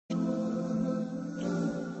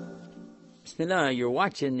Bismillah, you're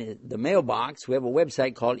watching the mailbox. We have a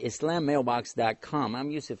website called islammailbox.com.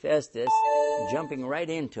 I'm Yusuf Estes, jumping right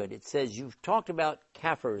into it. It says, you've talked about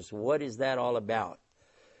kafers. What is that all about?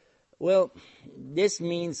 Well, this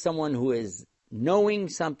means someone who is knowing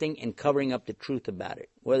something and covering up the truth about it.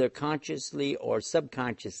 Whether consciously or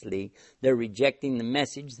subconsciously, they're rejecting the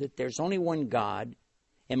message that there's only one God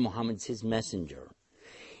and Muhammad's his messenger.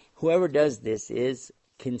 Whoever does this is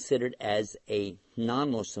considered as a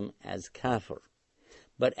non-Muslim, as kafer.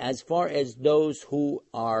 But as far as those who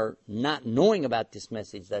are not knowing about this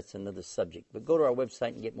message, that's another subject. But go to our website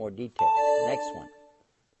and get more details. Next one.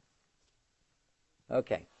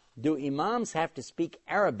 Okay. Do imams have to speak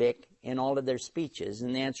Arabic in all of their speeches?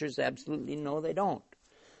 And the answer is absolutely no, they don't.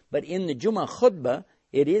 But in the Jummah khutbah,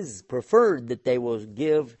 it is preferred that they will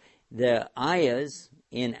give the ayahs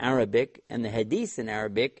in Arabic and the hadiths in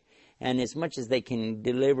Arabic, and as much as they can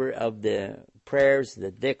deliver of the prayers,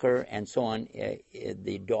 the dhikr, and so on,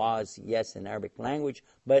 the du'as, yes, in Arabic language.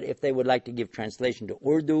 But if they would like to give translation to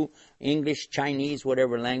Urdu, English, Chinese,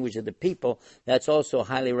 whatever language of the people, that's also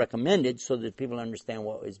highly recommended so that people understand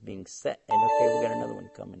what is being said. And okay, we got another one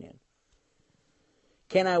coming in.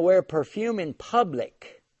 Can I wear perfume in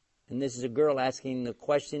public? And this is a girl asking the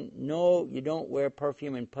question. No, you don't wear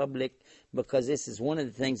perfume in public, because this is one of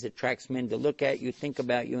the things that attracts men to look at you, think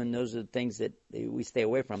about you, and those are the things that we stay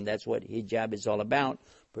away from. That's what hijab is all about,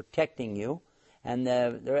 protecting you. And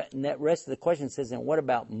the rest of the question says, and what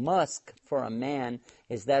about musk for a man?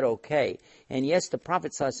 Is that okay? And yes, the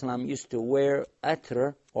Prophet ﷺ used to wear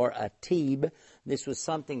atr or atib. This was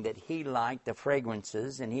something that he liked, the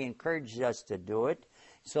fragrances, and he encouraged us to do it.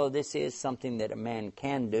 So this is something that a man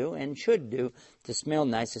can do and should do to smell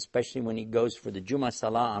nice, especially when he goes for the Jummah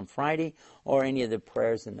Salah on Friday or any of the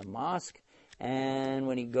prayers in the mosque. And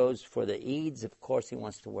when he goes for the Eids, of course, he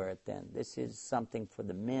wants to wear it then. This is something for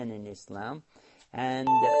the men in Islam. And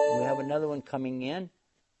we have another one coming in,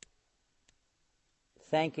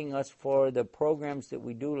 thanking us for the programs that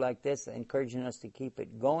we do like this, encouraging us to keep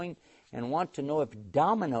it going, and want to know if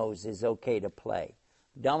dominoes is okay to play.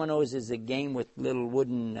 Dominoes is a game with little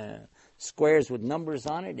wooden squares with numbers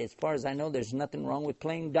on it. As far as I know, there's nothing wrong with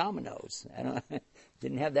playing dominoes. I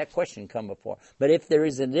didn't have that question come before. But if there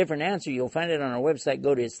is a different answer, you'll find it on our website.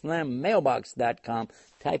 Go to islammailbox.com,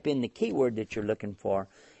 type in the keyword that you're looking for,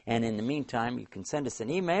 and in the meantime, you can send us an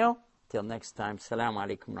email. Till next time, Assalamu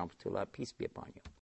alaykum rahmatuallahi. Peace be upon you.